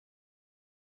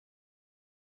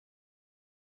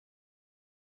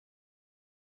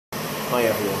Hi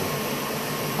everyone.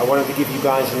 I wanted to give you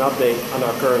guys an update on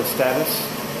our current status.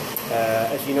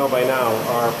 As you know by now,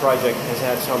 our project has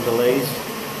had some delays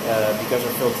because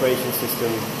our filtration system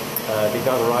did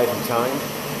not arrive in time.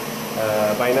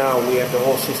 By now we have the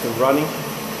whole system running.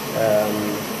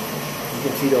 You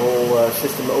can see the whole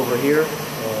system over here.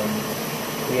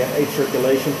 We have 8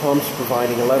 circulation pumps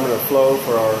providing a laminar flow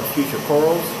for our future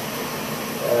corals.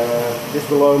 Just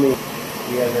below me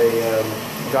we have a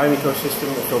diameter system,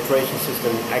 a filtration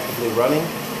system actively running.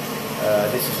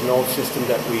 This is an old system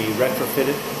that we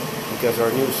retrofitted because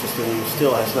our new system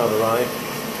still has not arrived.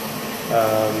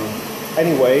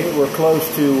 Anyway, we're close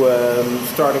to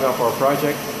starting up our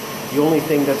project. The only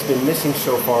thing that's been missing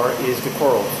so far is the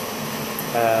corals.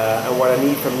 And what I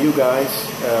need from you guys,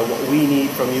 what we need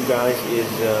from you guys is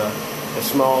a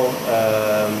small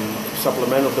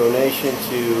supplemental donation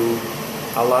to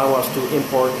allow us to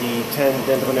import the 10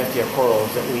 Dendronectia corals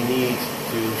that we need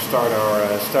to start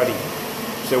our study.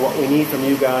 So what we need from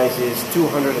you guys is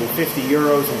 €250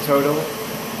 in total.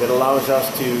 That allows us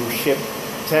to ship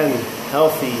 10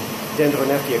 healthy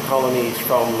Dendronectia colonies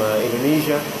from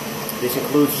Indonesia. This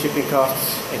includes shipping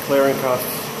costs and clearing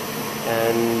costs,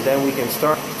 and then we can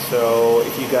start. So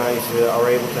if you guys are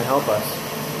able to help us,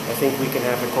 I think we can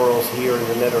have the corals here in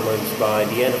the Netherlands by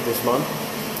the end of this month,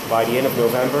 by the end of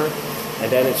November. And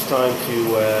then it's time to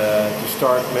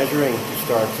start measuring, to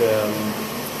start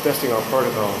testing our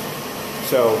protocol.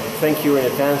 So thank you in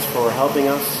advance for helping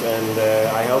us, and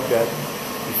I hope that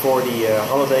before the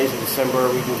holidays in December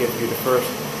we can give you the first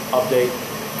update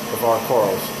of our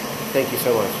corals. Thank you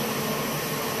so much.